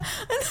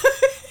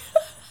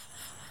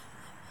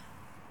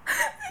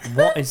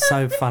What is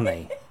so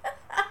funny?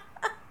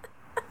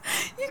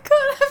 You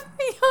can't have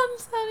me on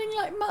sounding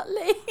like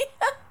Muttley.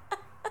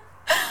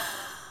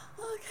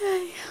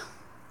 Okay.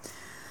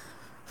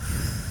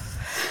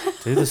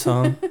 Do the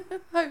song.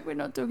 Hope we're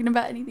not talking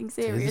about anything Do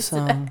the serious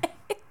song.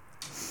 today.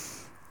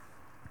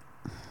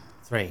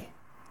 3,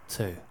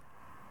 2,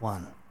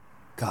 1,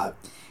 go.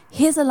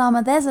 Here's a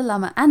llama, there's a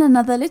llama, and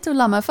another little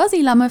llama,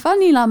 fuzzy llama,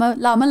 funny llama,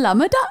 llama,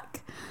 llama, duck.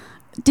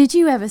 Did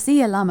you ever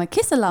see a llama,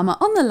 kiss a llama,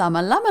 on the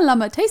llama, llama,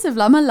 llama, taste of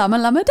llama, llama,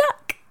 llama,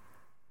 duck?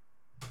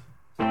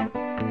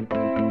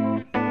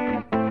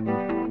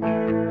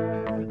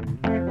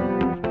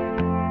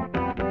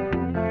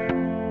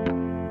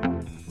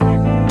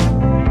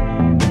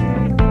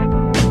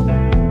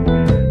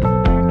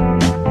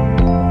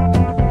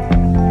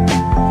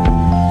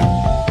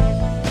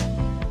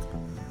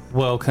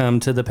 Welcome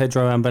to the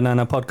Pedro and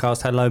Banana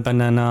podcast. Hello,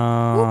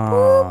 Banana.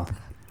 Whoop, whoop.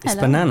 It's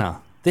Hello.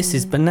 Banana. This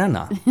is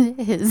Banana.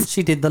 It is.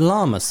 She did the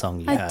llama song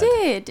you I heard.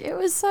 did. It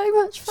was so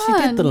much She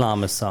fun. did the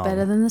llama song.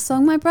 Better than the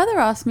song my brother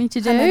asked me to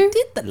do. And I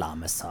did the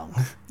llama song.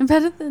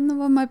 Better than the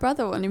one my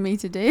brother wanted me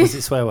to do. Is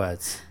it swear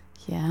words?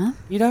 Yeah.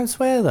 You don't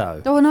swear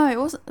though. Oh no, it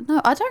wasn't.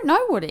 No, I don't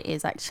know what it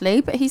is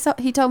actually, but he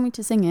told me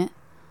to sing it.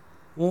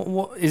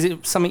 What is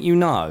it? Something you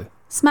know?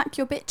 Smack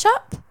your bitch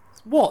up.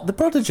 What? The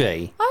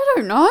Prodigy? I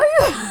don't know.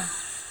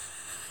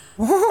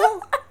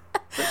 What?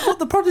 What,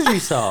 the Prodigy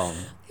song?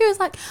 He was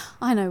like,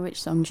 I know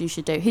which songs you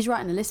should do. He's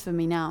writing a list for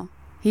me now.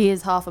 He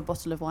is half a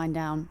bottle of wine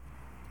down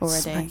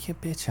already. Smack your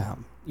bitch up.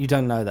 You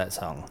don't know that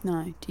song?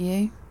 No, do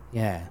you?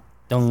 Yeah.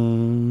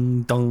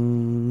 Dong,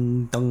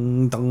 dong,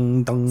 dong,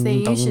 dong, dong. See,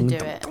 you dong, should do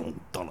dong, it. dong,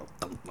 dong,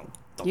 dong,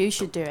 dong, You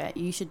should do it.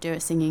 You should do a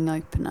singing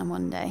opener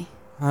one day.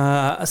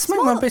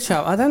 Smack my bitch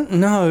up. I don't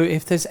know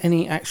if there's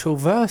any actual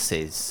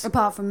verses.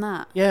 Apart from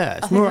that. Yeah.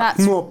 I think that's...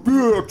 my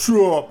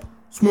bitch up.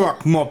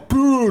 Smack my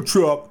bitch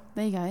up.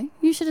 There you go.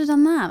 You should have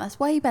done that. That's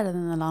way better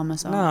than the llama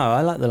song. No,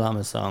 I like the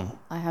llama song.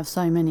 I have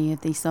so many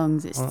of these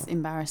songs. It's Well,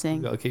 embarrassing.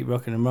 You've got to keep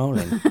rocking and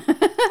rolling.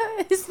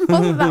 It's more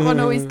that that one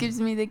always gives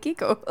me the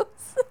giggles.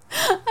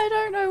 I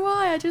don't know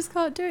why. I just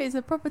can't do it. It's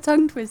a proper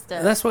tongue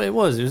twister. That's what it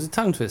was. It was a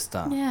tongue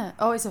twister. Yeah.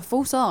 Oh, it's a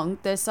full song.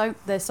 There's so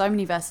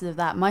many verses of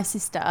that. My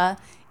sister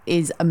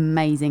is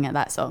amazing at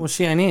that song. Well,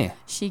 she ain't here.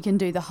 She can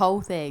do the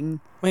whole thing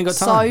We ain't got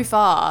so time.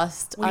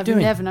 fast. What are you I've doing?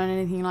 never known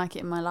anything like it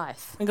in my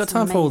life. We ain't got It's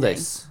time for all amazing.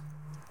 this.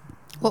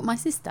 What, my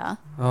sister?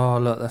 Oh,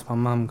 look, that's my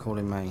mum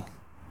calling me.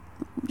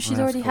 She's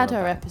have already to call had her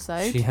her back.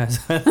 episode. She has.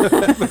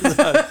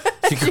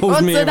 She calls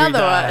wants me every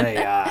another one. day.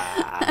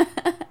 Yeah.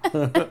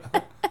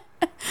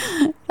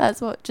 That's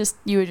what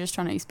you were just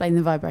trying to explain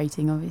the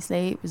vibrating,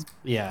 obviously. It was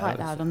Yeah, quite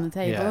that's- loud on the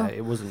table. Yeah,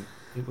 it wasn't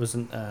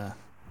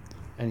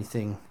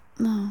anything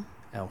No.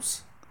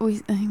 else.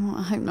 I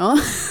hope not.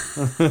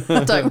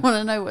 I don't want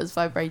to know what's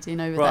vibrating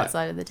over Right. that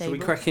side of the Should table. we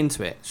crack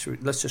into it?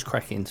 Let's just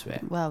crack into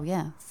it. Well,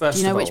 yeah. First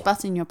Do you know of which all,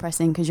 button you're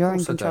pressing? Because you're in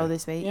Of course I control do.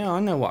 this week. Yeah, I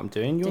know what I'm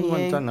doing. You're the one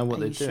who don't know what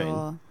Are they're you doing.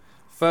 Sure?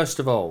 First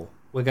of all,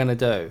 we're going to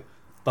do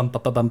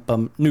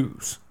bum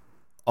news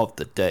of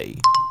the day.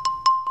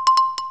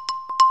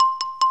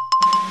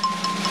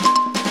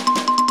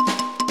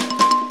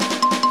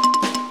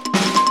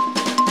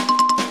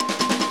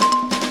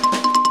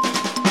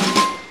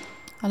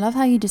 I love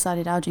how you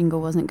decided our jingle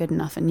wasn't good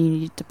enough and you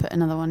needed to put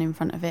another one in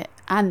front of it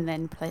and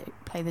then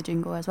play the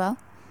jingle as well.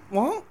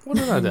 What? What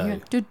did I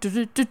do?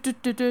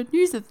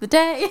 News of the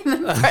day,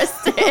 and then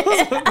pressed it.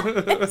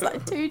 It's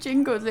like two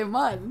jingles in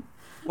one.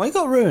 Why you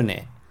got to ruin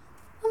it?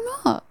 I'm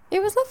not.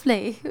 It was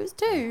lovely. It was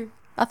two.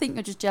 I think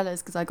you're just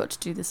jealous because I got to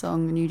do the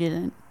song and you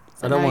didn't.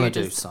 So I don't now wanna you're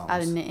do just songs.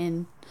 adding it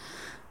in.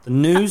 The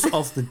news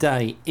of the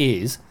day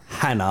is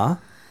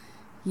Hannah,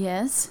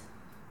 Yes.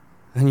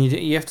 and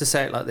you have to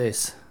say it like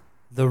this: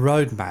 the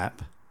roadmap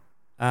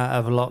out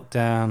of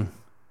lockdown.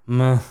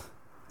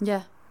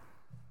 Yeah.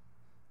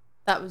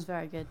 That was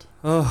very good.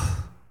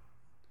 Oh,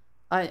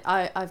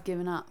 I've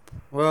given up.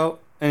 well.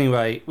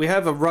 Anyway, we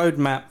have a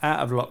roadmap out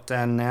of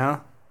lockdown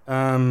now.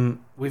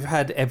 We've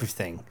had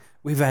everything.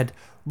 We've had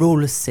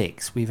Rule of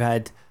 6. We've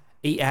had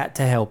Eat Out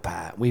to Help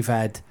Out. We've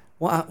had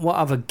what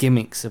other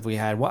gimmicks have we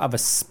had? What other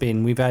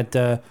spin? We've had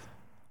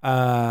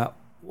hands,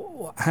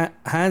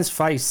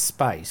 face,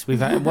 space. We've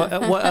had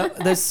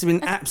there's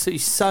been absolutely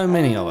so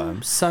many of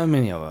them. So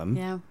many of them.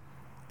 Yeah.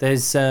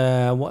 There's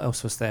what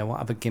else was there? What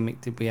other gimmick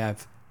did we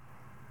have?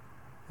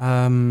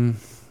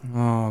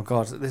 Oh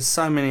god, there's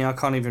so many. I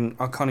can't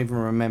even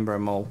remember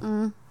them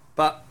all.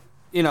 But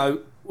you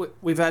know,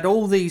 we've had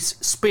all these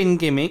spin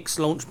gimmicks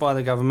launched by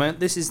the government.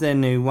 This is their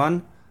new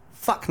one.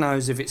 Fuck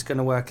knows if it's going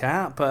to work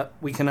out, but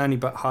we can only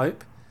but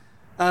hope.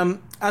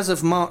 As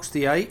of March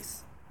the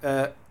 8th,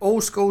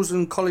 all schools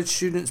and college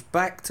students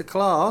back to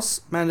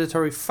class.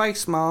 Mandatory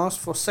face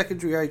masks for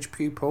secondary age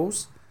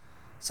pupils.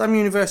 Some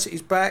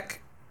universities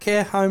back.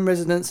 Care home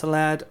residents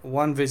allowed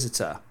 1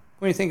 visitor.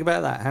 What do you think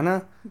about that,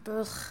 Hannah?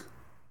 Ugh.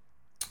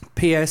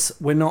 P.S.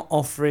 We're not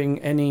offering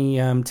any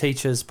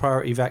teachers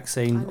priority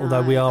vaccine, I know,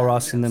 although we are that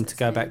asking them to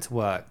go upsets me. back to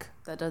work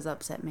That does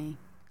upset me.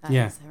 That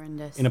Yeah. is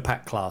horrendous. in a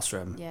packed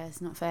classroom. Yeah,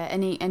 it's not fair.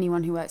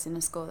 Anyone who works in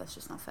a school, that's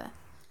just not fair.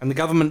 And the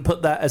government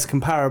put that as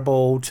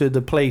comparable to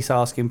the police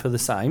asking for the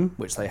same,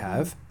 which they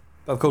have.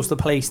 But of course, the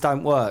police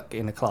don't work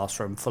in a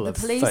classroom full of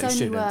 30 students. The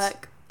police only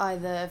work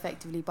either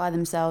effectively by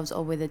themselves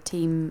or with a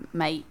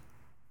teammate,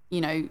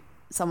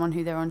 someone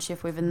who they're on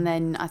shift with, and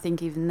then I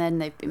think even then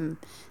they've been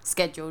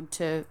scheduled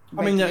to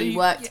regularly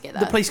work together.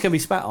 The police can be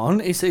spat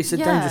on. It's a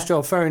dangerous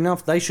job. Fair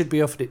enough. They should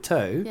be offered it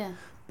too. Yeah.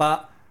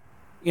 But,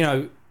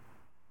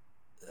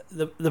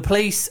 the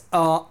police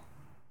are,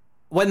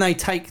 when they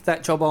take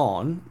that job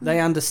on, they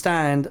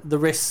understand the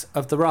risks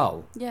of the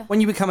role. Yeah. When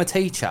you become a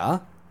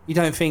teacher, you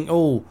don't think,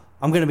 oh,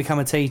 I'm going to become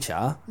a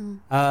teacher,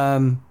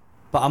 but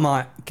I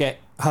might get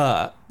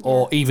hurt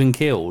or even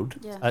killed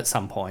at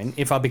some point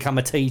if I become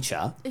a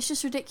teacher. It's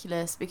just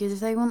ridiculous, because if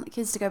they want the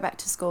kids to go back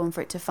to school and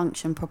for it to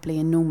function properly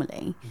and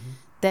normally,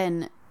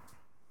 then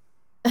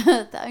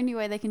the only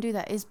way they can do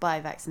that is by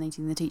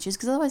vaccinating the teachers,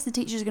 because otherwise the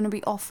teachers are going to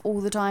be off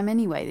all the time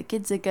anyway. The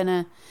kids are going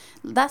to...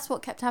 That's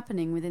what kept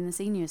happening within the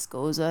senior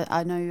schools.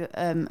 I know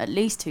at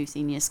least 2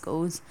 senior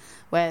schools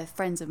where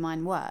friends of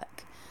mine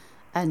work,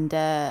 and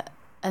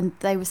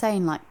they were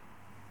saying like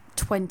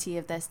 20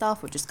 of their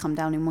staff would just come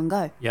down in one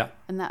go. Yeah.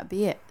 And that would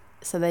be it.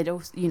 So they'd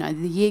also,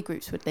 the year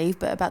groups would leave,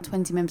 but about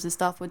 20 members of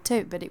staff would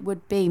too. But it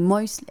would be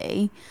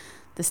mostly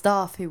the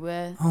staff who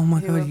were... Oh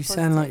my God, you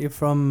sound like you're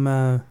from...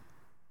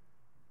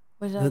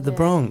 the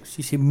Bronx.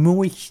 You say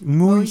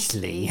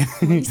moistly.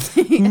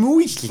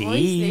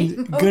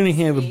 Moistly. Gonna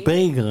have a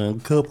bagel and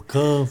a cup of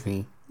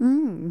coffee.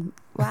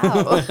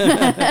 Wow.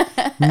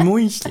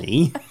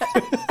 Moistly.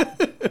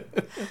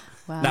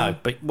 Wow. No,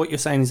 but what you're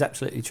saying is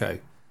absolutely true.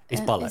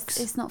 It's bollocks.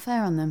 It's not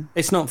fair on them.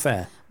 It's not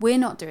fair. We're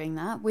not doing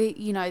that.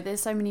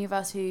 There's so many of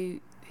us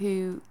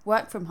who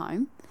work from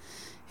home,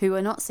 who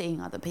are not seeing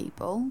other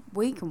people.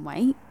 We can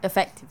wait.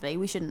 Effectively,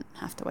 we shouldn't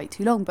have to wait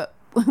too long, but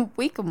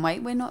we can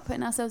wait. We're not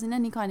putting ourselves in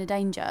any kind of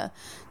danger.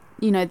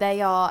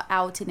 They are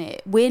out in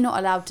it. We're not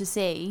allowed to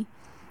see.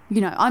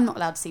 I'm not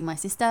allowed to see my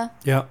sister.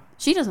 Yeah.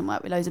 She doesn't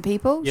work with loads of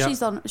people. Yeah.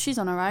 She's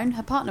on her own.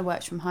 Her partner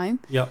works from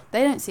home. Yeah.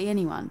 They don't see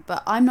anyone,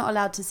 but I'm not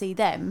allowed to see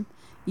them.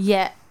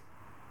 Yet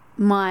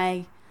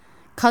my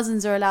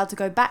cousins are allowed to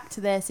go back to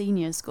their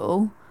senior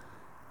school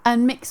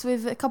and mix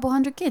with a couple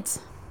hundred kids,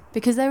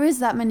 because there is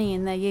that many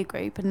in their year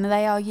group, and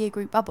they are year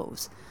group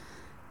bubbles.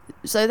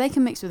 So they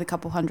can mix with a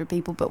couple hundred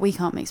people, but we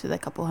can't mix with a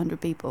couple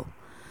hundred people.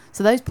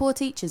 So those poor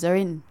teachers are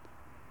in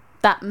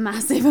that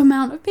massive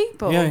amount of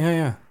people.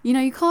 Yeah.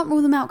 You can't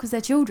rule them out because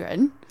they're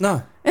children.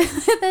 No.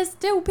 They're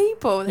still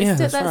people.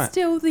 That's right.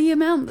 still the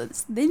amount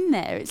that's in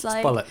there. It's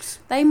like bollocks.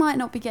 They might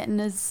not be getting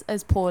as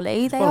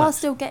poorly. They are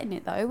still getting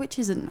it though, which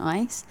isn't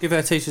nice. Give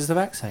our teachers the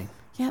vaccine.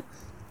 Yep.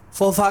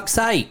 For fuck's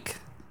sake.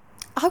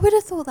 I would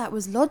have thought that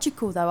was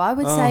logical though. I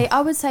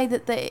would say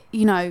that the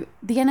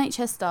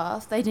NHS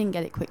staff, they didn't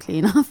get it quickly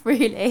enough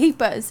really,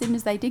 but as soon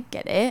as they did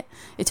get it,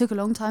 it took a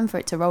long time for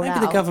it to roll out.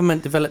 Maybe the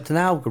government developed an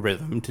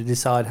algorithm to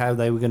decide how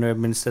they were going to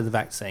administer the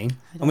vaccine.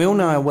 And we all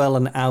know how well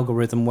an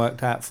algorithm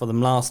worked out for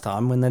them last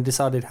time when they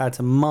decided how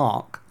to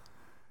mark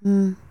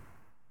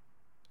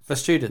for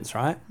students,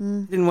 right?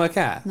 It didn't work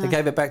out. No. They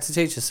gave it back to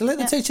teachers. So let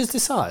the teachers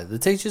decide. The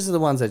teachers are the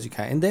ones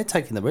educating. They're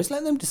taking the risk.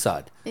 Let them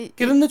decide.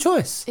 Give them the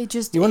choice.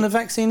 You want the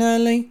vaccine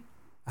early?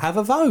 Have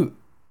a vote.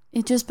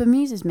 It just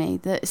bemuses me.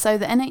 So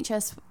the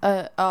NHS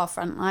are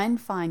frontline.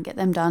 Fine, get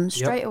them done.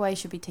 Straight away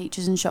should be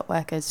teachers and shop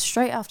workers.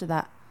 Straight after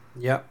that.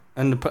 Yep.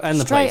 And the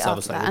police,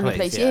 obviously. And the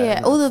police,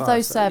 yeah. All of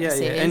those services.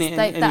 Any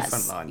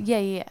frontline.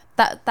 Yeah.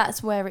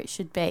 That's where it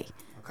should be.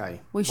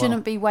 Okay. We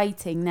shouldn't be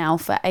waiting now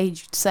for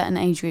certain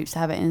age groups to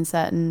have it and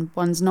certain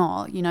ones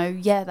not.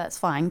 That's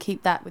fine.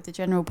 Keep that with the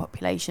general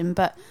population.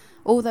 But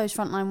all those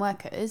frontline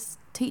workers,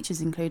 teachers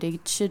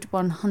included, should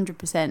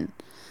 100%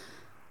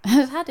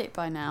 have had it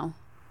by now.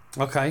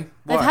 Okay.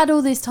 They've had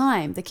all this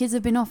time. The kids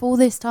have been off all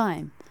this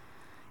time.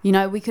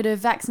 We could have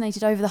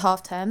vaccinated over the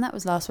half term. That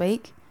was last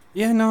week.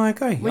 Yeah, no, I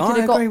agree. We could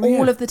have got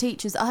all of the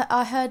teachers.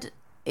 I heard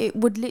it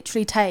would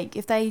literally take,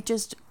 if they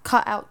just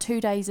cut out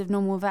 2 days of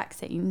normal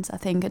vaccines, I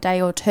think a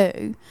day or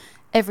two,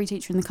 every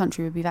teacher in the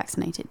country would be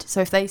vaccinated.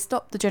 So if they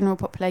stopped the general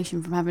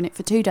population from having it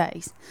for 2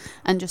 days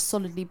and just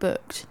solidly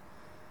booked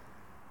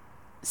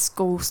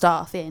school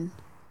staff in,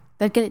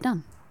 they'd get it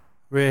done.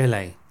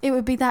 Really? It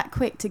would be that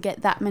quick to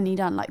get that many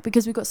done,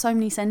 because we've got so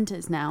many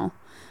centres now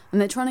and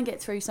they're trying to get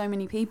through so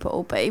many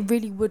people, but it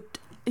really would,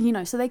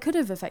 so they could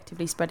have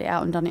effectively spread it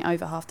out and done it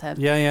over half term.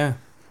 Yeah.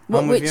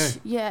 I'm with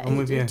you. Yeah,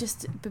 it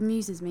just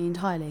bemuses me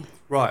entirely.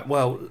 Right,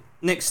 well,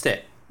 next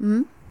step.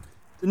 Mm-hmm.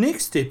 The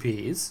next step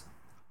is,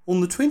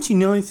 on the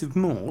 29th of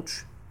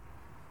March,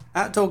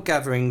 outdoor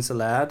gatherings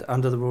allowed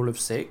under the rule of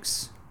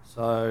 6.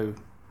 So,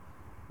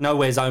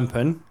 nowhere's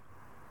open.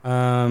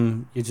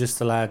 You're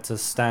just allowed to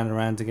stand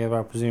around together,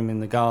 I presume,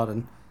 in the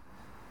garden.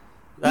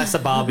 That's a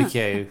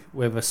barbecue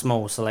with a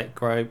small select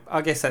group.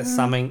 I guess that's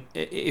something.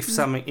 If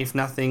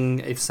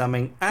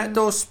something.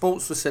 Outdoor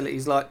sports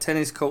facilities like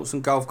tennis courts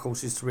and golf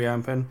courses to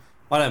reopen.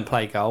 I don't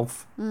play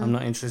golf. I'm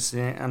not interested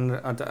in it,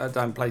 and I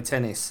don't play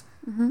tennis.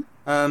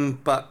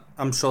 But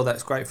I'm sure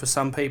that's great for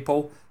some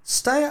people.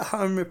 Stay at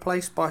home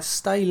replaced by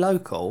stay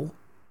local.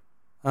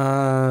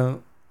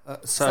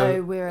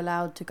 So we're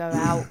allowed to go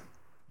out.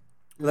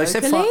 They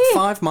said locally?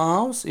 5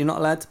 miles. You're not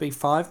allowed to be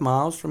 5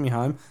 miles from your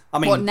home. I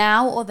mean, What,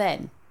 now or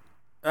then?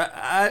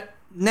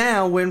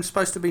 now we're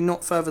supposed to be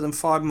not further than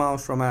 5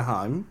 miles from our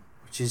home,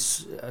 which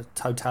is a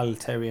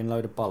totalitarian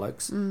load of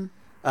bollocks.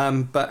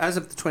 But as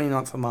of the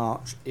 29th of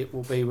March, it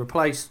will be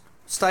replaced.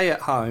 Stay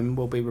at home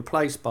will be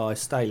replaced by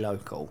stay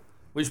local,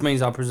 which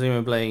means I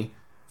presumably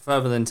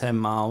further than 10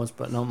 miles,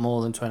 but not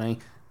more than 20.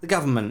 The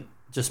government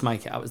just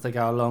make it up as they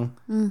go along.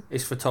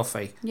 It's for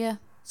toffee. Yeah.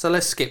 So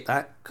let's skip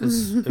that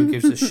because who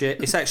gives a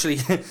shit? It's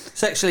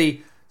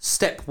actually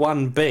step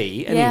 1B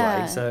anyway.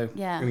 Yeah, So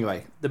yeah.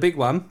 anyway, the big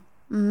one.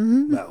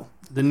 Well,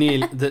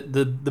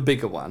 the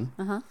bigger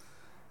one.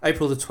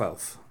 April the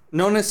 12th.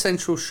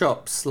 Non-essential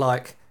shops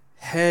like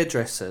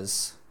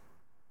hairdressers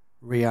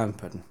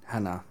reopen,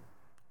 Hannah,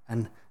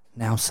 and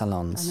nail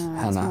salons, I know,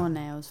 it's Hannah. more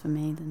nails for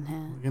me than hair.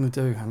 What are you gonna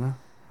do, Hannah?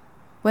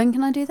 When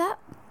can I do that?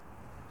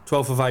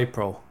 12th of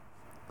April.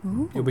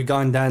 Ooh. You'll be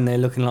going down there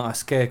looking like a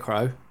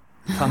scarecrow.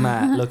 Come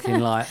out looking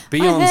like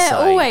Beyonce. My hair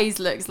always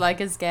looks like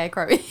a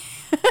scarecrow. Be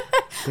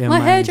My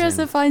amazing.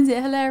 hairdresser finds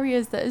it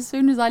hilarious that as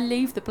soon as I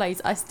leave the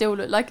place, I still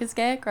look like a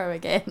scarecrow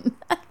again.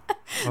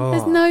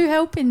 There's Oh. no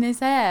help in this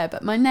hair,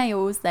 but my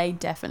nails, they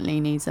definitely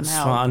need some That's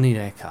help. right, I need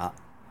a haircut.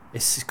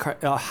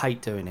 I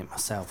hate doing it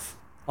myself.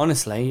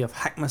 Honestly, I've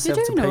hacked myself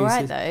You're to doing pieces.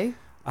 alright though.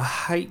 I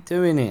hate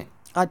doing it.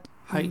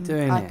 Hate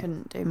doing I it.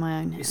 couldn't do my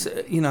own hair. It's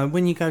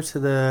when you go to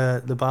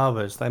the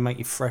barbers, they make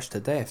you fresh to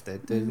death.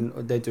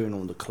 They're doing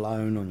all the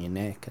cologne on your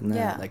neck and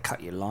Yeah. they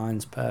cut your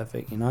lines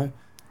perfect. I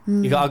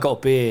got a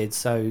beard,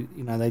 so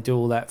they do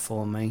all that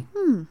for me,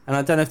 and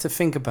I don't have to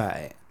think about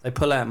it. They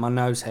pull out my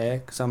nose hair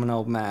because I'm an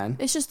old man.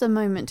 It's just a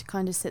moment to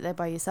kind of sit there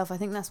by yourself. I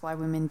think that's why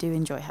women do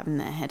enjoy having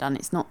their hair done.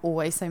 It's not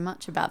always so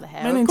much about the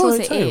hair. Men Of course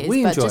enjoy it it too. is,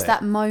 We but enjoy just it.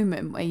 that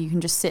moment where you can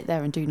just sit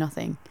there and do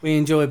nothing. We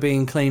enjoy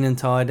being clean and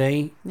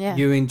tidy. Yeah.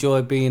 You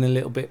enjoy being a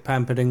little bit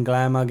pampered and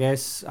glam, I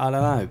guess. I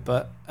don't know,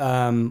 but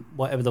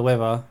whatever the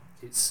weather,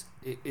 it's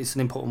an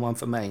important one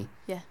for me.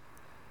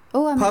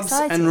 Oh, I'm Pubs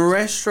excited. and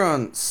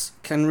restaurants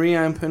can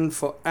reopen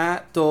for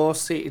outdoor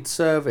seated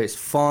service.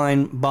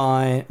 Fine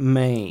by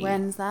me.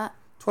 When's that?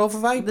 12th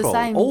of April. The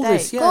same All date.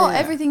 this, yeah. God, yeah.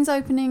 everything's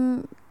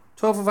opening.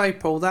 12th of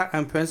April, that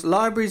opens.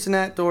 Libraries and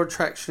outdoor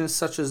attractions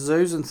such as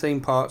zoos and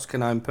theme parks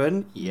can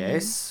open.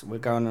 Yes, we're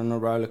going on a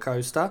roller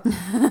coaster.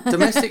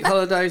 Domestic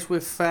holidays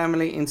with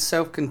family in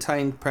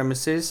self-contained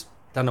premises.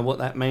 Don't know what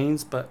that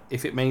means, but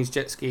if it means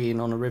jet skiing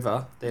on a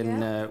river,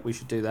 then we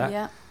should do that.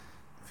 Yeah.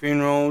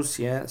 Funerals,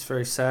 yeah, it's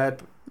very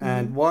sad.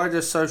 And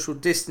wider social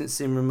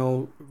distancing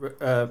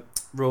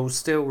rules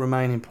still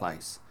remain in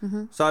place.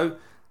 So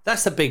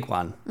that's a big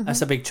one.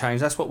 That's a big change.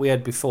 That's what we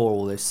had before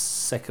all this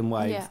second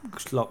wave,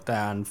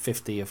 lockdown,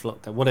 50th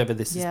lockdown, whatever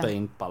this has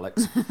been,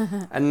 bollocks.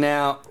 And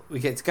now we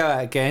get to go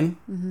out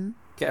again,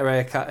 get our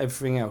hair cut,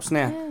 everything else.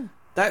 Now,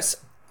 that's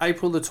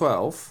April the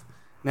 12th.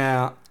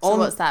 Now, So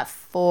what's that,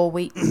 4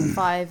 weeks,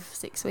 5,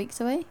 6 weeks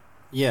away?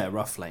 Yeah,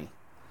 roughly.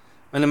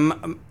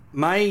 And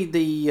May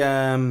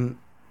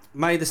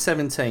the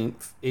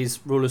 17th is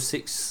Rule of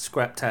 6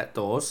 scrapped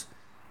outdoors.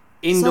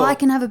 So I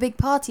can have a big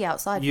party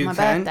outside for my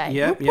birthday.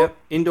 Yep.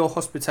 Indoor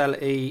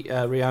hospitality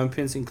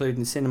reopens,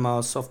 including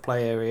cinemas, soft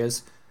play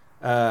areas.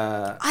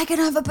 I can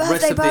have a Rest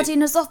birthday of the- party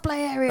in a soft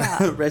play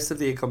area. Rest of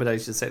the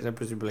accommodation sector,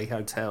 presumably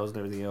hotels and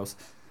everything else.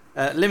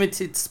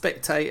 Limited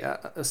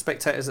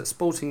spectators at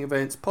sporting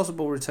events.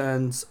 Possible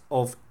returns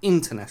of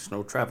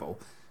international travel.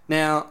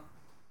 Now,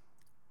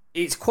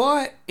 it's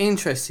quite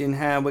interesting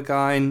how we're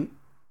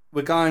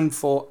going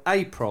for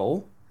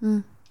April,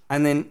 and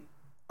then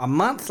a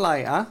month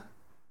later,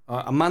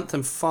 a month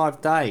and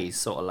 5 days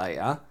sort of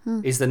later,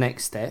 is the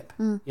next step.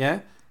 Yeah,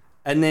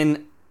 and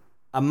then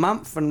a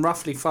month and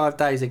roughly 5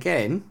 days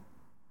again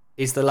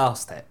is the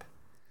last step.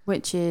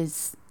 Which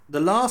is?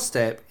 The last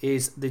step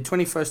is the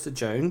 21st of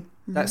June.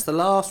 That's the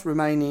last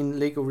remaining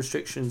legal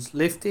restrictions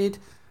lifted.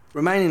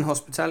 Remaining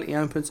hospitality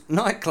opens.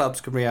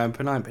 Nightclubs can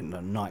reopen. I haven't been to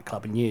a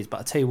nightclub in years, but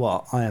I tell you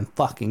what, I am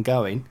fucking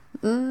going.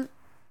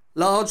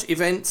 Large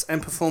events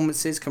and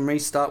performances can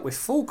restart with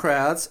full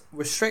crowds.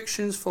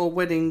 Restrictions for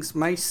weddings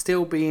may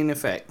still be in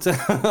effect.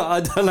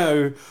 I don't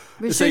know.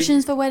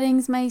 Restrictions for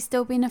weddings may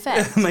still be in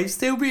effect. May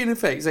still be in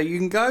effect. So you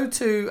can go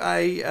to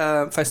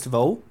a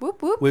festival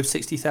Whoop whoop. with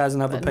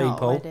 60,000 other But not a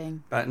people,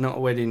 wedding. but not a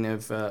wedding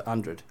of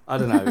 100. I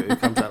don't know who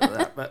comes up with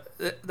that, but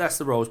that's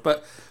the rules.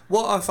 But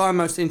what I find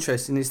most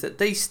interesting is that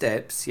these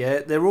steps,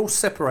 they're all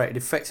separated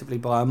effectively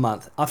by a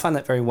month. I find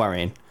that very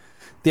worrying.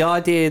 The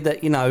idea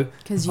that,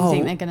 Because you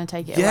think they're going to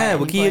take it away. yeah, at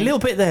we'll any give you a point. little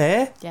bit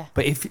there. Yeah.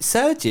 But if it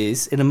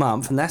surges in a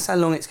month, and that's how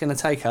long it's going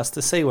to take us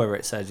to see whether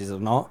it surges or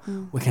not,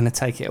 we're going to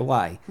take it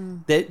away.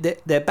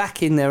 They're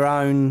backing their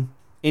own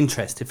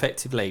interest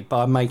effectively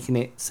by making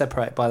it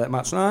separate by that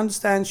much. And I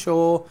understand,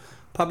 sure,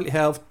 public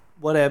health,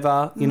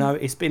 whatever,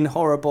 it's been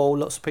horrible.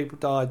 Lots of people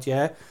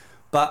died,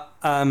 but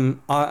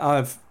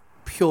I've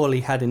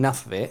purely had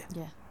enough of it.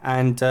 Yeah.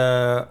 And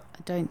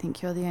I don't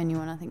think you're the only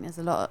one. I think there's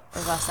a lot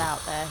of us out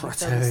there who I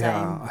feel tell the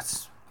you,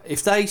 same.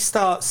 if they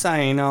start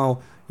saying,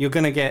 you're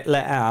going to get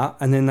let out,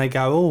 and then they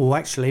go, oh,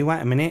 actually,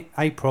 wait a minute,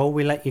 April,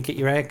 we let you get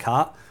your hair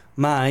cut.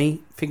 May,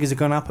 figures have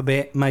gone up a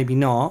bit, maybe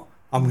not.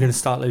 I'm going to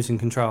start losing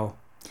control.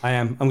 I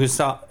am. I'm going to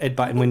start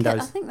headbutting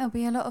windows. I think there'll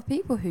be a lot of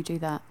people who do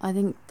that. I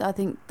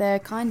think they're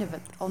kind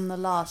of on the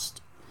last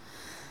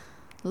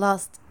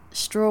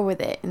straw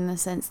with it, in the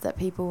sense that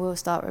people will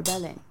start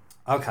rebelling.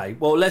 Okay,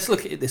 well, let's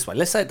look at it this way.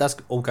 Let's say it does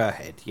all go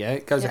ahead, yeah?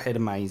 It goes ahead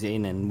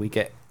amazing, and we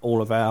get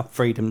all of our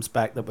freedoms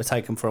back that were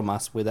taken from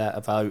us without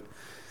a vote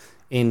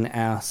in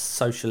our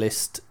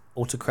socialist,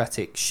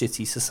 autocratic,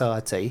 shitty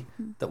society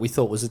that we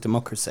thought was a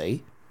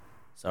democracy.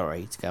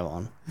 Sorry to go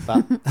on.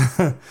 But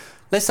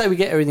let's say we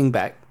get everything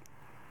back.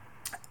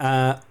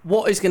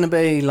 What is going to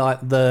be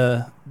like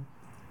a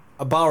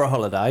bar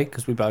holiday,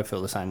 because we both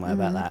feel the same way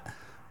about that.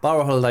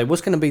 Bar holiday,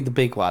 what's going to be the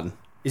big one?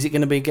 Is it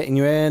going to be getting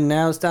your hair and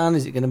nails done?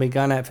 Is it going to be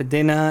going out for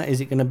dinner?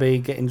 Is it going to be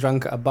getting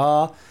drunk at a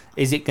bar?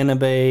 Is it going to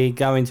be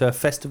going to a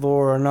festival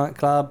or a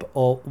nightclub?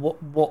 Or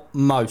what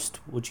most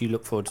would you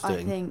look forward to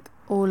doing? I think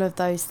all of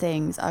those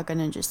things are going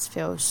to just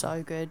feel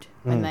so good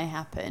when they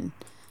happen.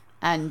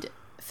 And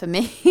for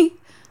me,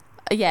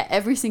 yeah,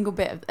 every single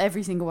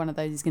one of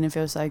those is going to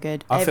feel so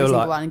good. Every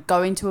single one.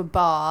 Going to a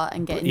bar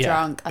and getting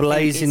drunk.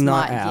 Blazing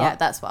night out. Yeah,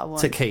 that's what I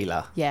want.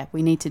 Tequila. Yeah,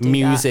 we need to do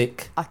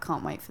music. That. I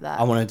can't wait for that.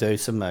 I want to do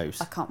some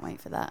moves. I can't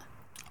wait for that.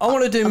 I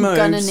want to do moves.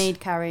 I'm going to need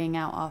carrying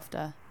out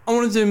after. I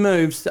want to do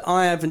moves that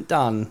I haven't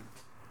done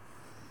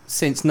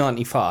since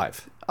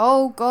 95.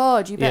 Oh,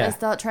 God, you better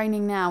start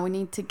training now. We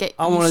need to get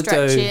you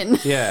stretching.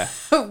 Yeah.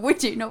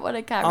 Would you not want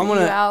to carry you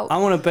out? I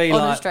want to be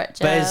on like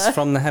Bez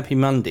from the Happy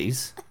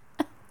Mondays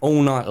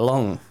all night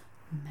long.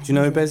 Amazing. Do you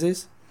know who Bez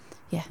is?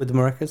 Yeah. With the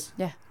maracas?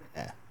 Yeah.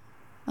 Yeah.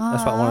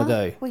 That's what I want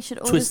to do. We should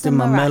order Twisting some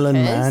my maracas. melon,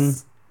 man.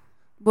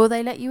 Will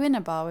they let you in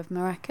a bar with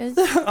maracas?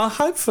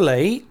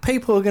 Hopefully,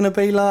 people are going to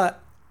be like,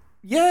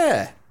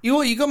 yeah,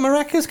 you got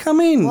maracas,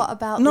 come in. What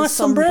about nice the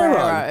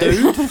sombrero,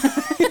 dude?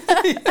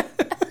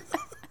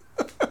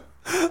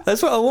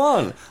 That's what I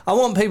want. I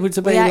want people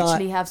to be we like... We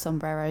actually have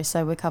sombreros,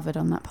 so we're covered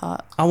on that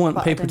part. I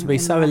want people to be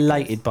so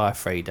elated by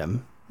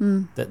freedom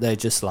that they're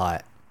just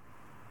like,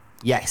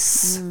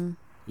 yes,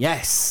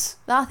 yes.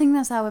 I think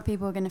that's how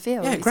people are going to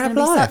feel. Yeah, it's grab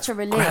going to life. be such a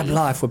relief. Grab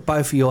life with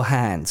both of your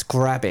hands.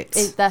 Grab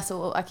it. That's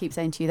all I keep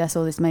saying to you. That's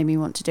all this made me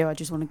want to do. I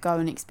just want to go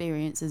and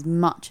experience as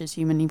much as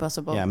humanly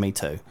possible. Yeah, me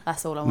too.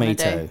 That's all I want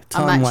to do. Me too.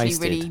 Time I'm actually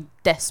wasted. really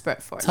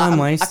desperate for it. Time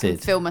wasted. I can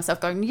feel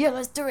myself going, yeah,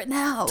 let's do it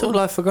now. Took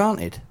life for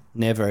granted.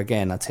 Never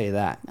again, I'll tell you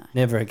that. No.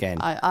 Never again.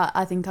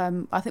 I think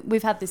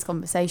we've had this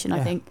conversation.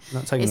 I think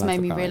it's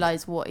made me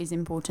realise what is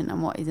important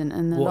and what isn't,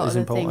 and a lot of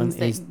the things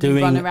that is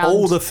doing run around,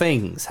 all the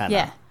things, Hannah.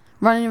 Yeah,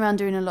 running around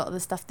doing a lot of the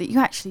stuff that you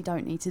actually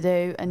don't need to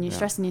do, and you're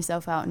stressing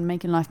yourself out and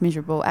making life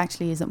miserable.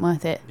 Actually, isn't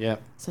worth it. Yeah.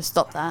 So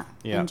stop that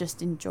and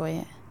just enjoy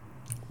it.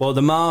 Well,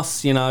 the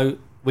masks, the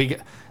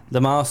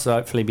masks will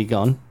hopefully be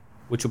gone,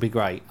 which will be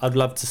great. I'd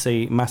love to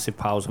see massive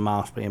piles of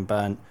masks being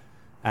burnt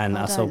and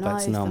us all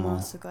back to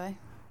normal.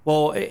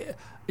 Well, do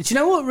you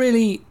know what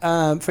really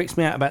freaks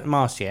me out about the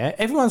mask, yeah?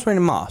 Everyone's wearing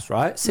a mask,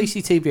 right?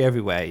 CCTV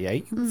everywhere, yeah?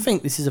 You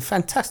think this is a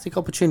fantastic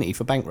opportunity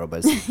for bank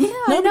robbers.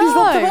 Nobody's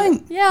robbed a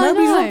bank. Yeah,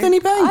 Nobody's robbed any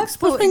banks.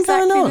 What's been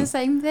going on? The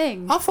same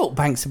thing. I thought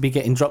banks would be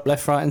getting dropped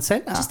left, right and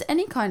centre. Just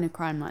any kind of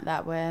crime like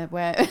that where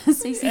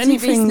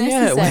CCTV is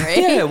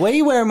necessary. Yeah, where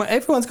you wear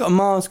everyone's got a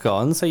mask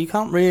on, so you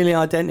can't really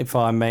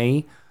identify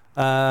me.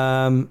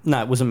 No,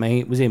 it wasn't me.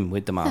 It was him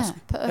with the mask.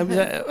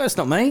 That's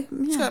not me.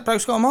 That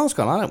bloke's got a mask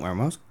on. I don't wear a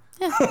mask.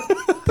 Yeah.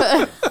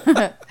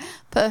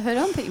 Put a hood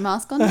on, put your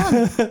mask on,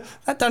 done.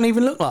 That don't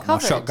even look like my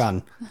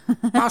shotgun.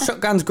 My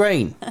shotgun's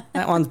green.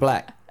 That one's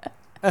black.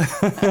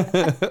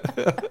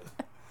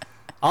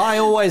 I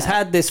always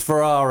had this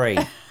Ferrari.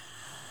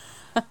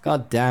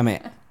 God damn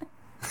it.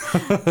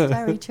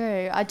 Very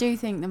true. I do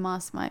think the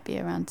mask might be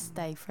around to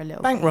stay for a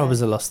little bit. Bank robbers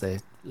have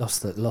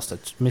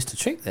missed a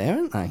trick there,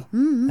 haven't they?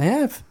 They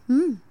have.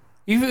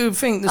 You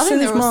think as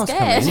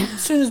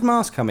soon as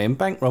masks come in,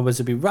 bank robbers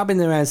will be rubbing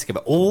their hands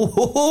together.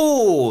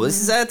 Oh,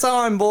 this is our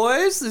time,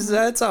 boys. This is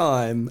our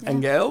time. Yeah.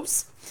 And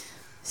girls.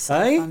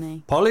 So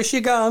funny. Polish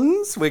your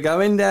guns. We're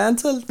going down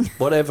to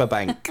whatever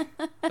bank.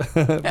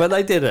 But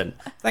they didn't.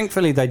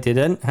 Thankfully, they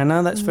didn't.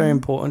 Hannah, that's very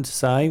important to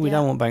say. We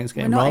don't want banks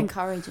getting robbed. We're not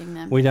encouraging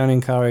them. We don't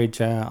encourage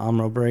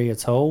armed robbery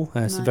at all.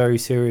 It's a very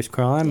serious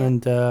crime. Yeah.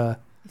 And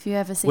if you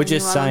ever see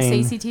anyone on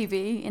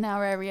CCTV in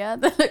our area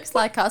that looks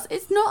like us,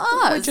 it's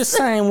not us. We're just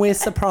saying we're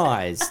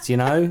surprised,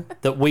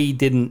 that we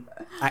didn't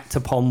act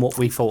upon what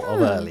we thought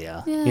of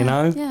earlier.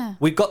 Yeah, Yeah.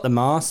 We got the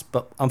mask,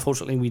 but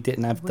unfortunately we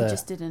didn't have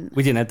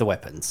We didn't have the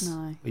weapons.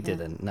 No. We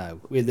didn't, no.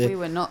 We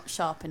were not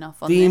sharp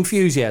enough on the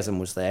enthusiasm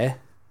was there.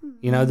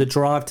 The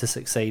drive to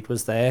succeed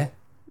was there,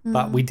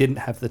 but we didn't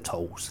have the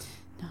tools.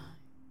 No.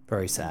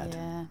 Very sad.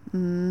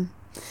 Yeah.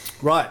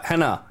 Right,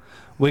 Hannah,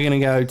 we're going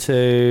to go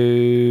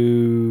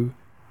to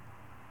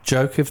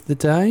Joke of the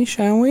Day,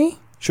 shall we?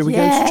 Should we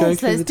go to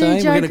Joke of the Day?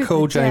 We're going to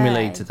call Jamie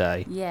Lee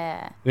today.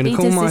 Yeah. We're going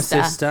to call my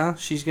sister.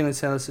 She's going to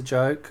tell us a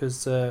joke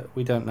because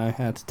we don't know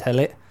how to tell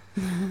it.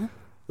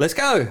 Let's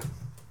go.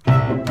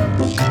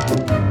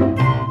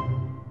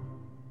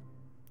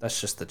 That's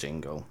just the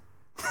jingle.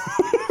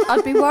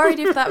 I'd be worried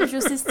if that was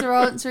your sister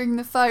answering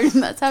the phone.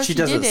 That's how she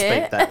doesn't did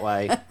speak it. that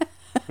way.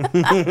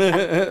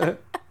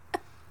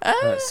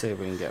 Let's see if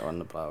we can get her on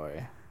the blower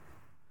here.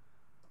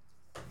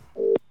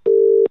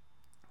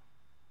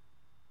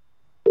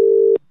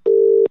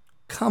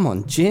 Come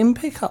on, Jim,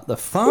 pick up the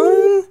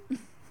phone.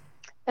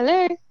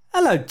 Hello.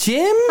 Hello,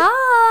 Jim.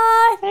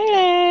 Hi.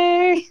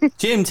 Hello.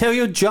 Jim, tell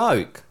your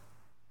joke.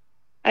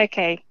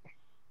 Okay.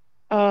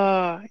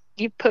 Oh,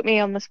 you put me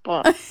on the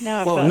spot.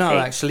 No, Well, no,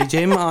 actually,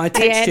 Jim, I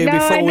texted you no,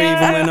 before I we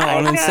even know, went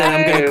on I and said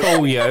I'm going to know.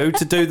 call you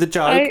to do the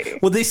joke.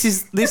 Well, this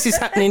is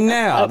happening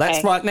now. Okay.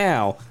 That's right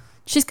now.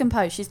 She's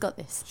composed. She's got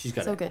this. She's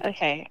got it's all it. good.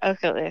 Okay, I've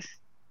got this.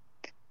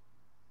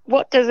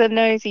 What does a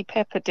nosy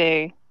pepper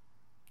do?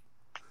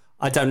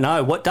 I don't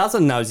know. What does a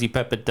nosy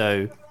pepper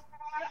do?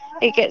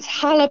 It gets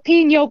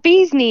jalapeno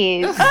bees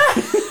knees.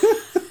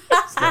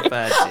 It's not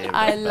bad, Jim.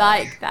 I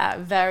like that.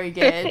 Very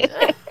good.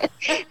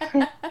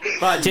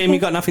 Right, Jim, you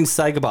got nothing to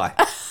say. Goodbye.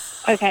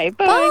 Okay,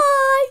 bye.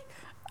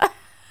 Bye.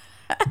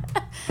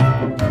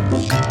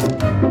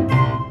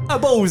 A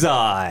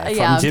bullseye.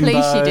 Yeah, I'm from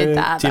pleased she Jimbo- did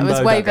that. Jimbo that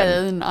was way Duggan.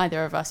 better than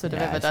either of us would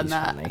have Yeah, ever done she's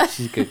that. funny.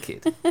 She's a good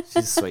kid. She's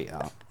a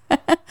sweetheart.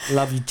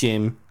 Love you,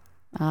 Jim.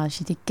 Oh,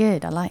 she did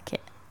good. I like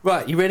it.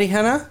 Right, you ready,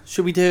 Hannah?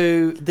 Should we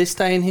do this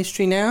day in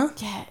history now?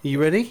 Yeah. Are you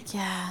ready?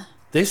 Yeah.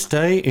 This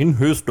day in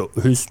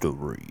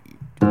history.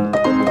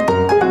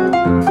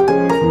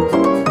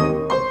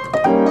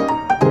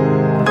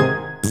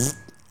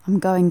 I'm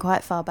going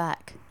quite far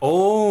back.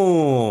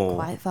 Oh,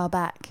 Quite far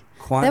back.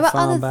 quite There were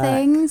far other back.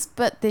 things,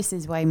 but this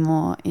is way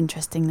more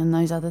interesting than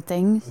those other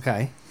things.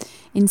 Okay.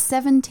 In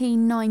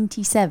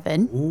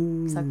 1797,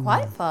 Ooh, so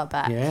quite far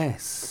back,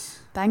 yes.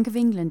 Bank of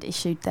England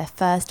issued their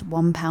first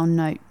 £1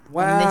 note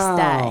Wow. on this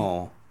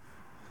day.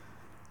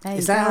 There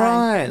Is you that go.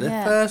 right? The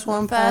Yeah. first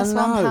 £1 First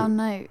note. £1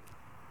 note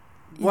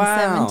in Wow.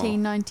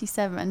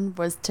 1797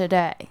 was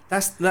today.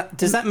 That.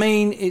 Does that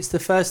mean it's the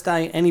first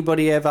day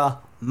anybody ever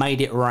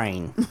made it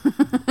rain?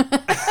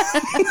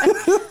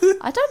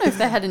 I don't know if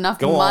they had enough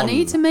Go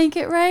money on. to make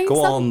it rain. Go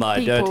Some on, thou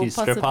people dirty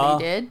possibly stripper.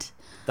 did.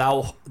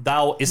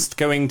 Thou ist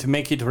going to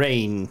make it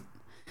rain.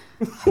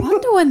 I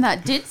wonder when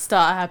that did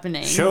start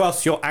happening. Show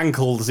us your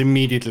ankles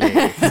immediately.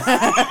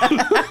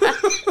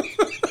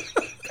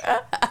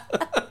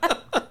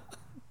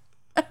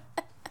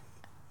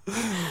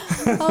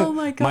 Oh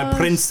my god. My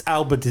Prince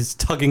Albert is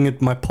tugging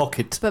at my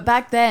pocket. But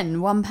back then,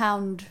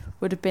 £1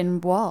 would have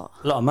been what?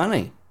 A lot of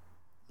money.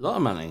 A lot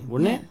of money,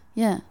 wouldn't it?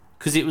 Yeah.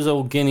 Because it was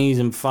all guineas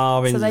and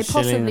farthings So they and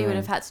shilling possibly would and-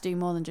 have had to do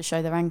more than just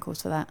show their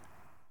ankles for that,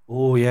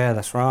 Oh, yeah,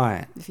 that's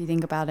right. if you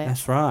think about it.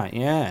 That's right,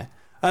 yeah.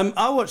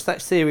 I watched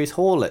that series,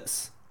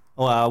 Horlets.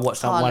 Well, I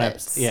watched that one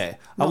Harlots. episode. Yeah.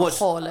 Not I watched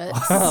harlots.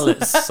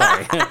 Harlots,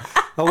 sorry.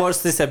 I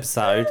watched this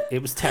episode.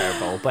 It was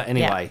terrible. But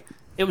anyway,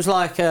 it was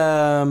like...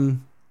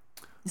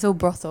 It's all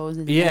brothels,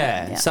 isn't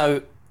Yeah. it? Yeah.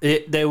 So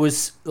there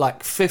was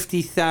like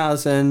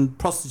 50,000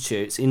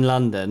 prostitutes in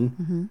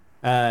London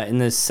in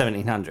the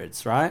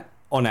 1700s, right?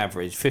 On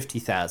average,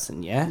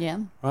 50,000, yeah? Yeah.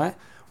 Right?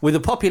 With a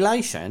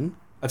population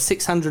of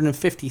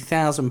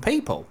 650,000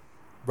 people,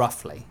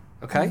 roughly,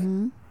 okay?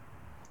 Mm-hmm.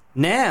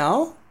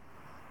 Now,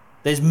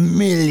 there's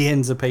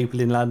millions of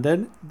people in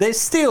London. There's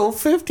still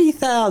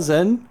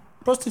 50,000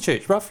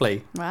 prostitutes,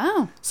 roughly.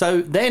 Wow.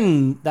 So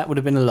then that would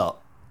have been a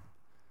lot.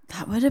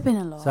 That would have been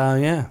a lot. So,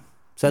 yeah.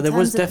 So In there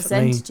was terms of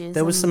definitely percentages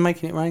there was and- some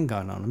making it rain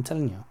going on. I'm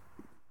telling you.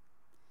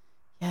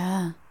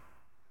 Yeah.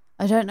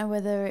 I don't know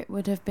whether it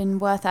would have been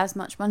worth as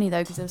much money,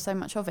 though, because there was so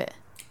much of it.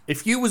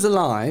 If you was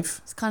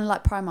alive It's kind of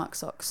like Primark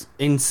socks.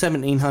 in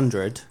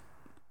 1700,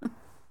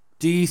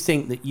 do you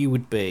think that you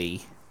would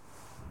be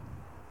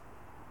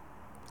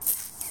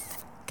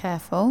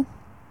Careful.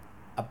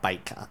 a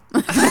baker?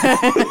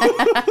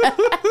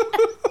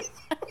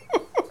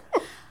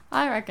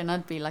 I reckon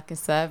I'd be like a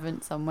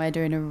servant somewhere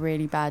doing a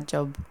really bad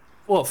job.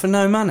 What, for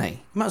no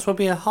money? You might as well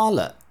be a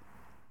harlot.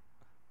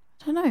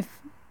 I don't know.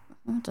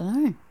 I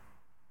don't know.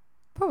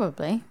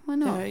 Probably. Why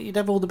not? Yeah, you'd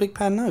have all the big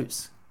pound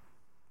notes.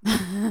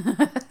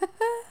 I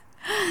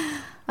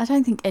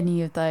don't think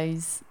any of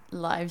those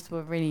lives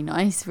were really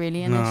nice,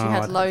 really, unless No, you I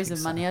had don't loads think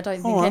of so. money. I don't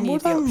think All right, any well,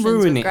 of the don't options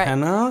ruin were it, great.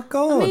 Hannah.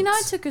 God. I mean,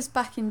 I took us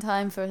back in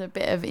time for a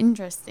bit of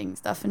interesting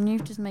stuff, and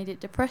you've just made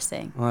it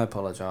depressing. I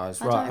apologise.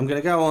 I Right, don't- I'm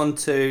going to go on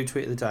to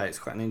Tweet of the Day. It's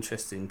quite an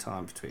interesting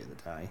time for Tweet of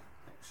the Day,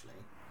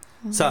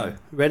 actually. So,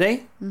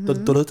 ready?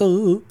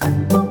 Du-du-du-du.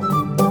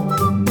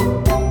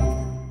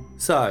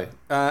 So,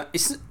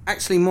 it's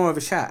actually more of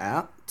a shout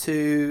out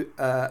to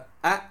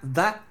at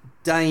that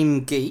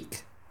Dame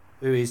Geek,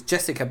 who is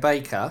Jessica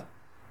Baker.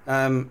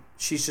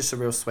 She's just a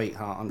real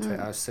sweetheart on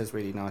Twitter. She says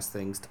really nice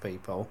things to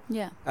people.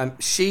 Yeah.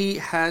 She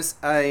has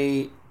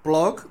a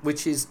blog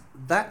which is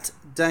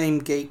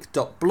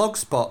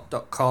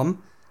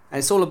thatdamegeek.blogspot.com, and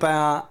it's all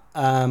about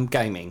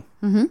gaming.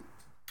 Mm-hmm.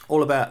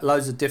 All about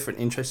loads of different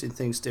interesting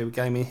things to do with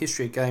gaming,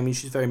 history of gaming.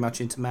 She's very much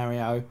into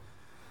Mario.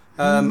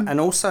 And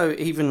also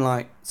even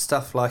like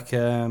stuff like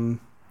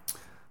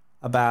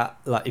about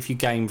like if you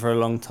game for a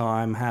long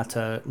time, how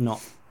to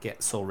not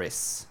get sore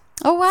wrists.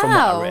 Oh, wow. From what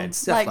I read,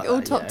 stuff Like all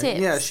that, top yeah. tips.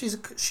 Yeah,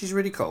 she's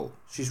really cool.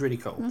 She's really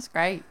cool. That's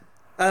great.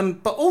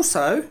 But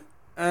also,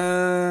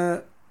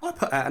 I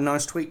put out a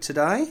nice tweet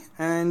today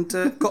and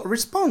got a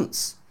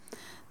response,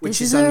 which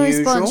This is is a unusual.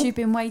 response you've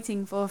been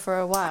waiting for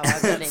a while,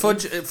 I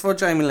believe. for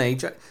Jamie Lee.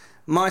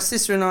 My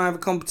sister and I have a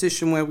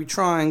competition where we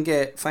try and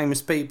get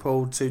famous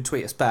people to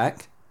tweet us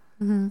back.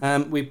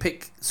 We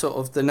pick sort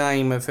of the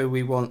name of who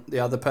we want the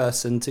other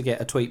person to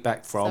get a tweet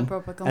back from,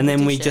 and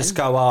then we just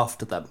go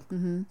after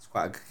them. It's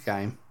quite a good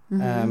game.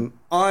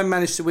 I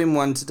managed to win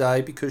one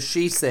today because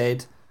she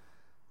said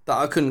that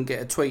I couldn't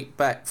get a tweet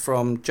back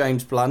from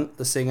James Blunt,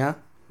 the singer.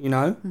 You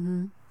know?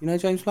 You know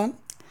James Blunt?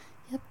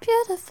 You're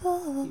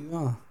beautiful.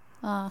 You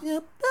are.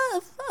 You're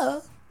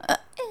beautiful.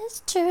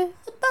 It's true.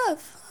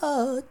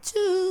 Beautiful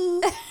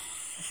too.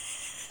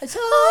 I saw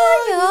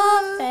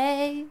Your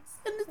face.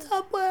 in the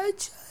subway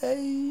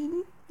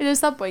chain, In a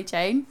subway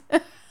chain.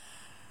 and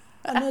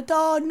I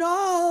don't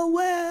know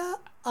where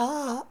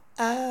I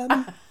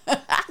am.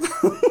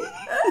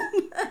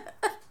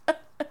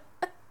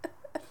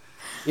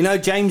 You know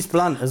James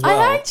Blunt as well.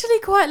 I actually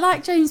quite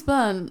like James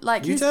Blunt.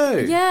 Like You he's,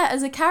 do? Yeah,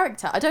 as a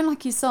character. I don't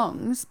like his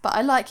songs, but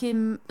I like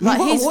him. Like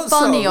he's What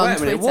funny song? on Wait a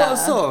Twitter. minute, what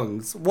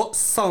songs? What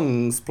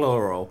songs,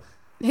 plural?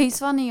 He's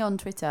funny on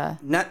Twitter.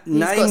 Name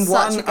got such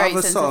one a great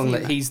other sense of song that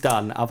humour. he's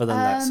done other than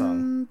that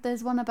song.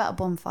 There's one about a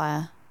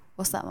bonfire.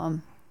 What's that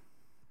one?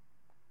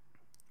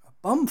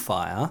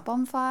 Bonfire?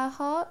 Bonfire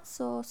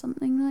Hearts or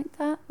something like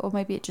that? Or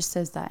maybe it just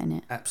says that in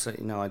it.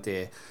 Absolutely no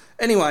idea.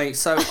 Anyway,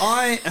 so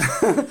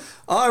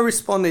I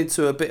responded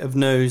to a bit of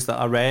news that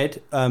I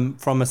read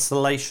from a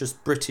salacious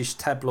British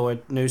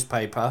tabloid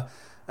newspaper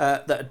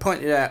that had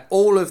pointed out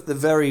all of the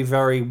very,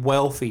 very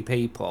wealthy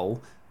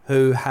people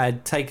who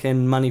had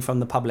taken money from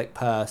the public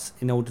purse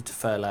in order to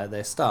furlough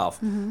their staff.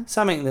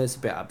 Something that's a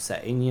bit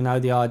upsetting, you know,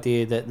 the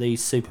idea that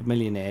these super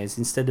millionaires,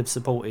 instead of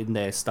supporting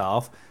their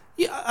staff,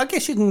 yeah, I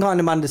guess you can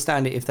kind of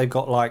understand it if they've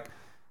got like,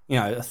 you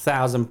know,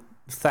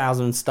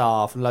 1,000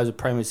 staff and loads of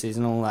premises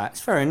and all that. It's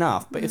fair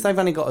enough. But if they've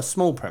only got a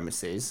small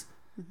premises,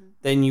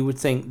 then you would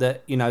think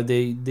that, you know,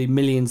 the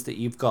millions that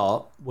you've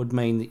got would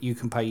mean that you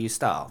can pay your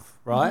staff,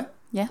 right?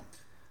 Yeah.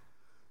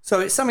 So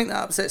it's something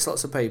that upsets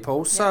lots of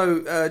people.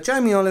 So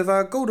Jamie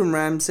Oliver, Gordon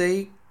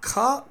Ramsay,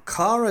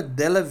 Cara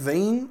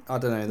Delevingne, I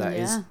don't know who that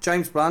is,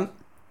 James Blunt,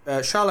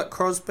 Charlotte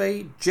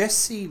Crosby,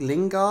 Jesse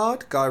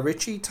Lingard, Guy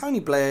Ritchie, Tony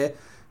Blair,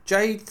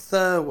 Jade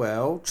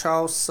Thirlwell,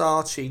 Charles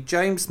Saatchi,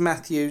 James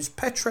Matthews,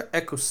 Petra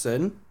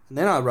Eccleston, and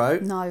then I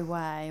wrote... No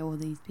way, all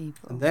these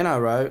people. And then I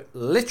wrote,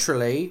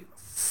 literally,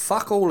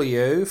 fuck all of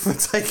you for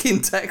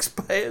taking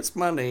taxpayers'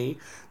 money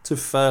to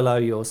furlough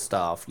your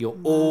staff. You're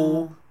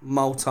all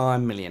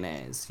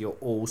multi-millionaires. You're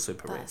all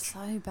super That's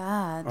rich. so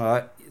bad. All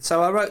right.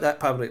 So I wrote that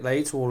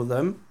publicly to all of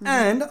them,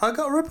 and I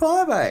got a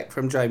reply back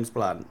from James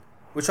Blunt,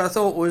 which I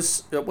thought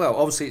was... Well,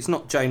 obviously, it's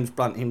not James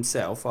Blunt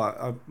himself.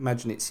 I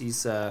imagine it's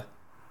his...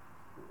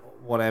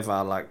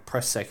 whatever, like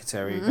press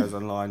secretary who goes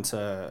online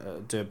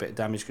to do a bit of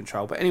damage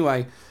control. But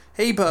anyway,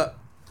 he put,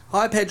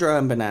 "Hi Pedro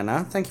and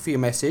Banana, thank you for your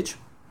message.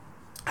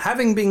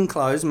 Having been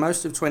closed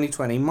most of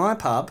 2020, my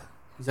pub,"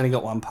 he's only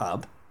got one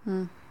pub,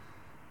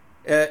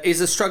 "is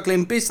a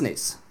struggling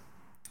business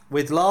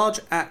with large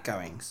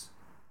outgoings.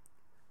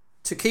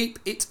 To keep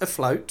it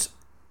afloat,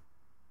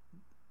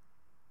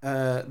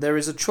 there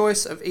is a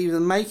choice of either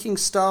making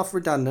staff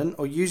redundant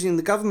or using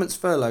the government's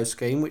furlough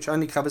scheme, which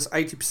only covers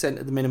 80%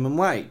 of the minimum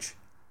wage.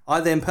 I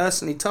then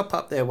personally top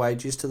up their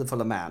wages to the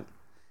full amount.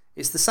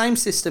 It's the same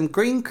system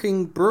Green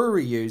King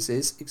Brewery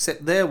uses,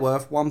 except they're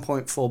worth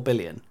 1.4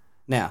 billion.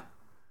 Now,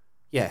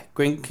 yeah,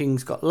 Green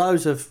King's got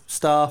loads of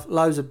staff,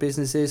 loads of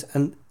businesses,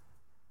 and,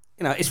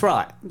 you know, it's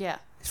right. Yeah.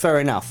 It's fair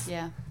enough.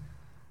 Yeah.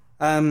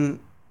 I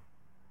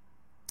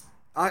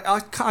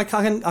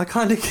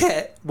kind of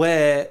get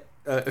where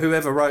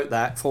whoever wrote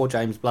that for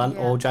James Blunt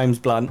or James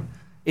Blunt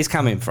is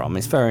coming from.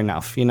 It's fair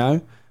enough, you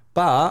know.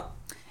 But...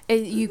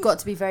 You've got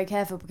to be very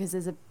careful because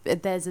there's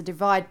a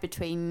divide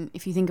between,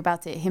 if you think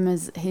about it, him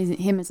as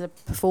a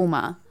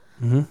performer,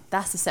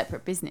 that's a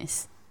separate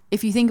business.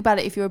 If you think about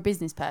it, if you're a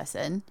business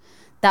person,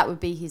 that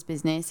would be his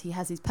business. He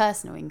has his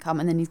personal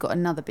income and then he's got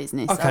another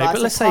business. Okay, so but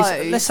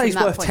let's say he's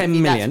worth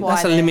 10 million.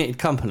 That's a limited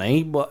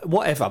company,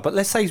 whatever. But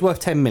let's say he's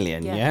worth 10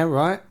 million, yeah,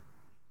 right?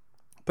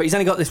 But he's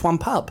only got this one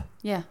pub.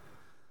 Yeah.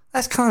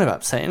 That's kind of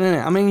upsetting, isn't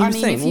it? I mean,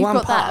 think if you've one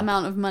got pub, that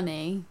amount of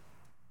money,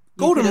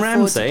 Gordon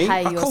Ramsay,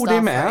 I called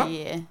him out.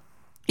 Year.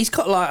 He's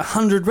got like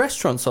 100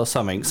 restaurants or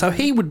something, so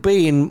he would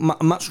be in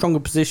a much stronger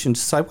position to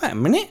say, "Wait a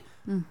minute,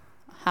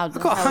 I've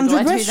got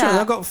 100 restaurants.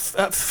 I've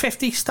got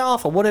 50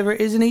 staff or whatever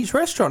it is in each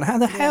restaurant. How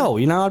the hell,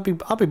 you know? I'd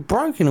be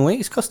broke in a week.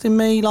 It's costing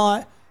me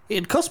like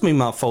it'd cost me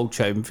my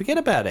fortune. Forget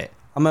about it.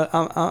 I'm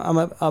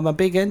a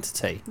big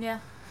entity. Yeah."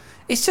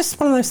 It's just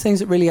one of those things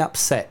that really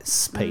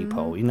upsets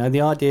people. You know,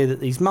 the idea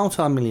that these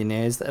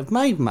multi-millionaires that have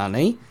made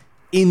money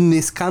in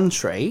this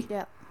country,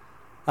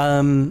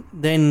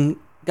 then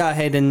go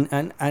ahead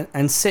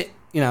and sit,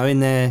 you know,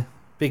 in their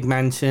big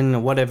mansion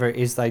or whatever it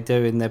is they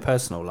do in their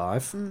personal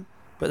life,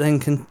 but then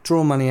can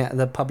draw money out of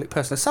the public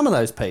purse. Now, some of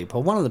those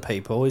people, one of the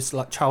people is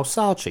like Charles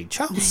Saatchi.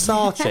 Charles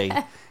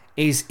Saatchi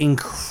is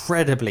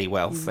incredibly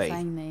wealthy.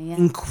 Insanely, yeah.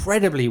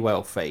 Incredibly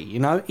wealthy. You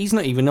know, he's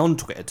not even on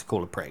Twitter to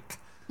call a prick.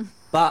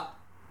 But,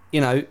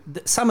 you know,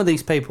 some of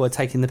these people are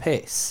taking the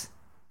piss.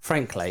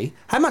 Frankly,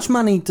 how much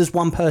money does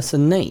one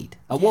person need?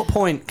 At what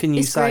point can you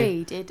It's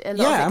say? greed. A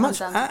lot of it comes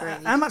down to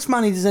greed. How much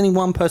money does any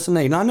one person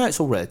need? And I know it's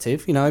all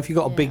relative. You know, if you've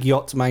got a big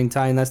yacht to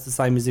maintain, that's the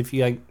same as if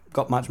you ain't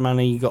got much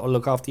money, you got to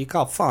look after your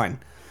car. Fine.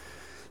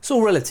 It's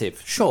all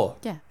relative, sure.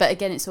 Yeah, but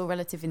again, it's all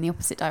relative in the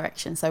opposite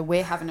direction. So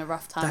we're having a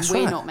rough time. That's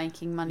We're right. not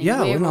making money. Yeah,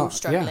 we're we're all not,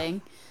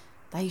 struggling.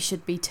 They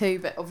should be too,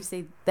 but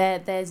obviously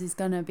theirs is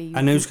going to be.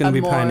 And who's going to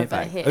be more paying of it a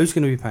back? hit. Who's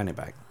going to be paying it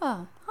back?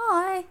 Oh,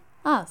 hi,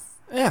 us.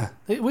 Yeah,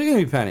 we're going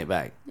to be paying it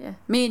back. Yeah,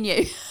 me and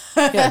you.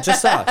 Yeah,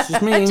 just us.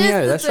 Just me and Just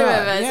you. the That's two right.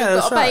 of us Yeah, have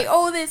that's got to pay right.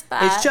 all this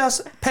back. It's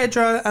just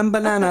Pedro and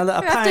Banana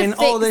that We are have to paying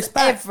all fix this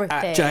back everything.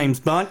 at James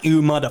Blunt,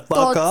 you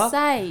motherfucker. God's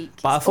sake.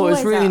 But I It's thought it was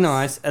always really us.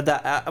 nice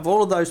that out of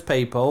all of those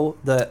people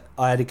that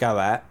I had to go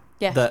at,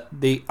 Yeah. that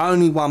the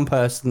only one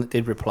person that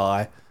did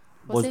reply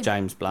was him.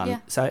 James Blunt. Yeah.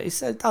 So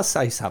it does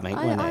say something,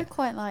 doesn't I it?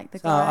 quite like the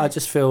So guy. I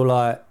just feel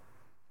like,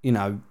 you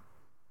know,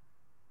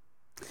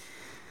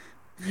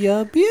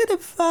 you're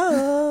beautiful.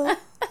 I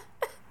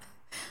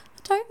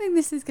don't think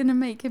this is going to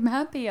make him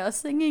happy,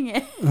 us singing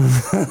it.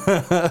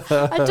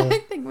 I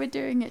don't think we're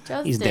doing it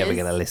justice. He's never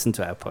going to listen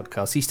to our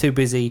podcast. He's too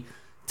busy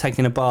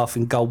taking a bath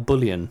in gold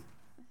bullion.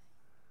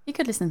 You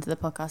could listen to the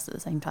podcast at the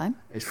same time.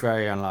 It's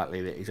very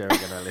unlikely that he's ever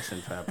going to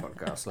listen to our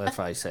podcast. Let's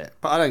face it.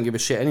 But I don't give a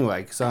shit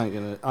anyway because I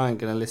ain't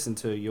gonna listen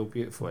to You're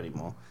Beautiful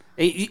anymore.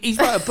 He's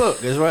wrote a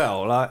book as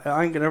well. Like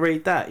I ain't gonna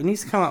read that. He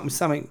needs to come up with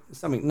something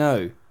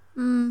new.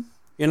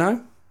 You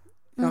know,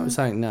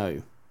 something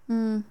new.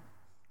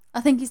 I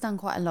think he's done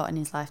quite a lot in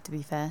his life, to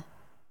be fair.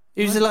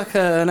 He was like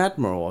an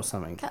admiral or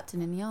something.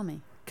 Captain in the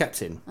army.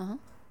 Captain. Uh-huh.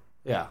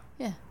 Yeah.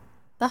 Yeah.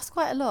 That's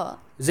quite a lot.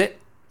 Is it?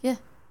 Yeah.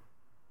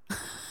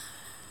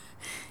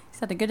 He's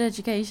had a good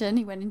education.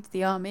 He went into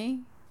the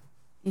army.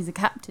 He's a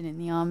captain in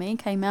the army.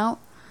 Came out.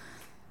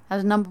 Had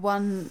a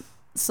 #1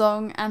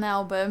 song and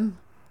album.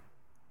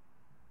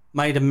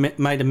 Made a mint.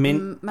 Made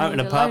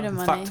Opened a a pub. load of And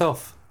money. fucked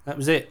off. That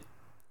was it.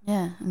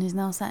 Yeah, and he's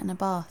now sat in a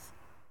bath.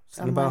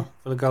 Sat in a bar somewhere,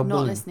 full of gold Not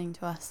bullion. listening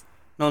to us.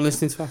 Not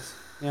listening to us.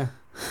 Yeah.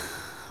 What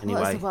has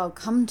Anyway, the world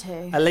come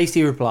to? at least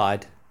he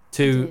replied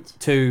He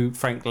to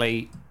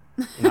frankly,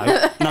 you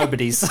know,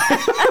 nobody's.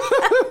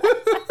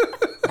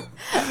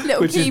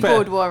 Little Which is keyboard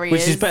better- warriors.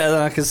 Which is better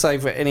than I can say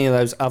for any of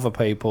those other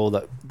people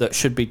that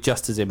should be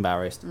just as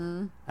embarrassed.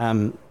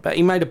 But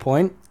he made a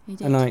point, He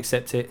did. and I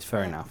accept it. It's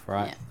fair Yeah. enough,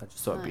 right? Yeah. I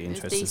just thought it'd be No, it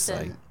was interesting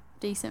to see.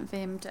 decent for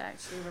him to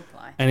actually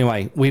reply.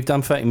 Anyway, we've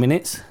done 30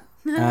 minutes.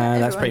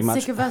 That's pretty Everyone's much.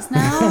 sick of us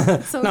now.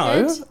 It's all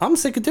No, good. I'm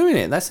sick of doing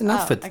it. That's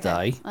enough Oh, for okay.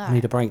 today. All I need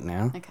right. a break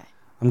now. Okay.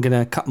 I'm going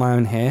to cut my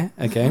own hair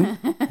again.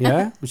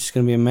 Yeah, which is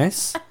going to be a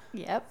mess.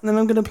 Yep. And then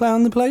I'm going to play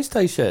on the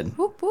PlayStation.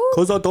 Whoop whoop.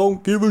 Because I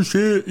don't give a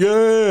shit.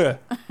 Yeah.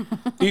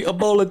 Eat a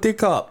bowl of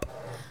dick up.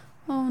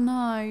 Oh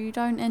no, you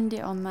don't end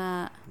it on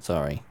that.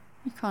 Sorry.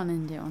 You can't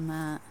end it on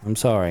that. I'm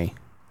sorry.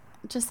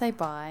 Just say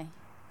bye.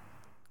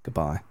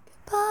 Goodbye.